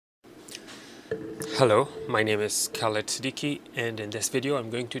Hello, my name is Khaled Siddiqui, and in this video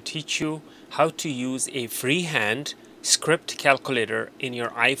I'm going to teach you how to use a freehand script calculator in your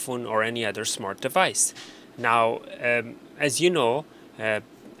iPhone or any other smart device. Now, as you know,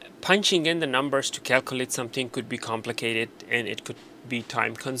 punching in the numbers to calculate something could be complicated and it could be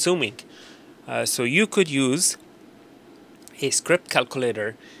time consuming. So you could use a script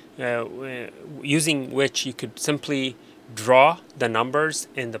calculator using which you could simply draw the numbers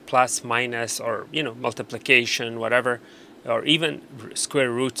in the plus, minus, or multiplication, whatever, or even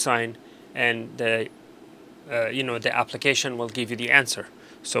square root sign, and the the application will give you the answer.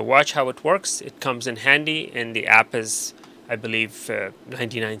 So watch how it works. It comes in handy, and the app is, I believe,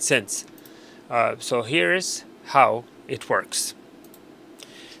 99 cents. So here is how it works.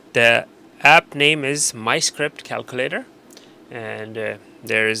 The app name is My Script Calculator, and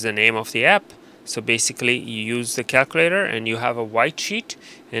there is the name of the app. So basically you use the calculator and you have a white sheet,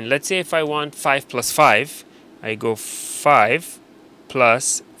 and let's say if I want 5 plus 5, I go 5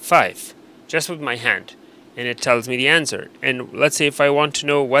 plus 5 just with my hand and it tells me the answer. And let's say if I want to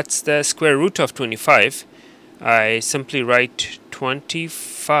know what's the square root of 25, I simply write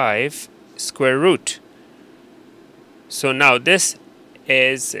 25 square root. So now this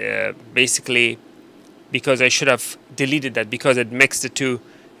is basically, because I should have deleted that because it mixed the two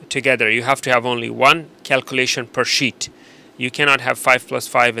together. You have to have only one calculation per sheet. You cannot have 5 plus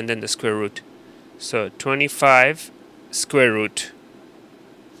 5 and then the square root. So 25 square root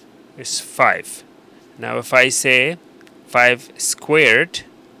is 5. Now if I say 5 squared,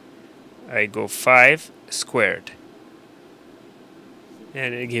 I go 5 squared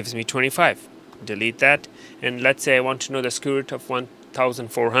and it gives me 25. Delete that, and let's say I want to know the square root of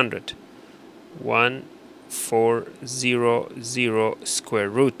 1400. 1400 square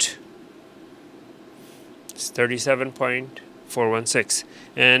root. It's 37.416.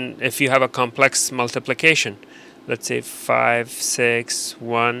 And if you have a complex multiplication, let's say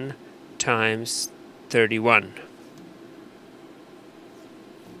 561 times 31.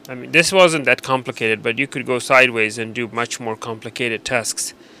 I mean, this wasn't that complicated, but you could go sideways and do much more complicated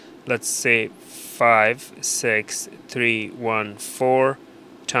tasks. Let's say 56314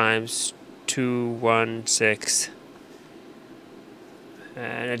 times 216,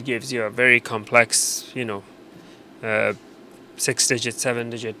 and it gives you a very complex, 6-digit,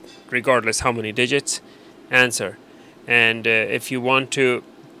 7-digit, regardless how many digits, answer. And if you want to,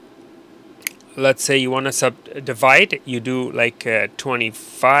 let's say you want to subdivide, you do like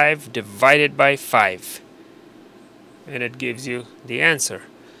 25 divided by 5, and it gives you the answer.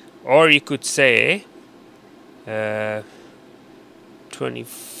 Or you could say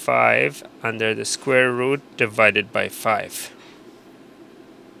 25 under the square root divided by 5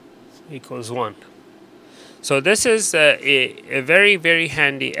 equals 1. So this is a very, very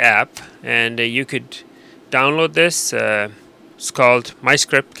handy app, and you could download this. It's called My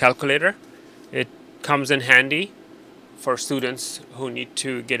Script Calculator. It comes in handy for students who need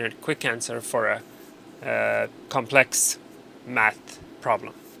to get a quick answer for a complex math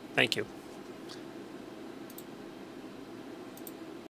problem. Thank you.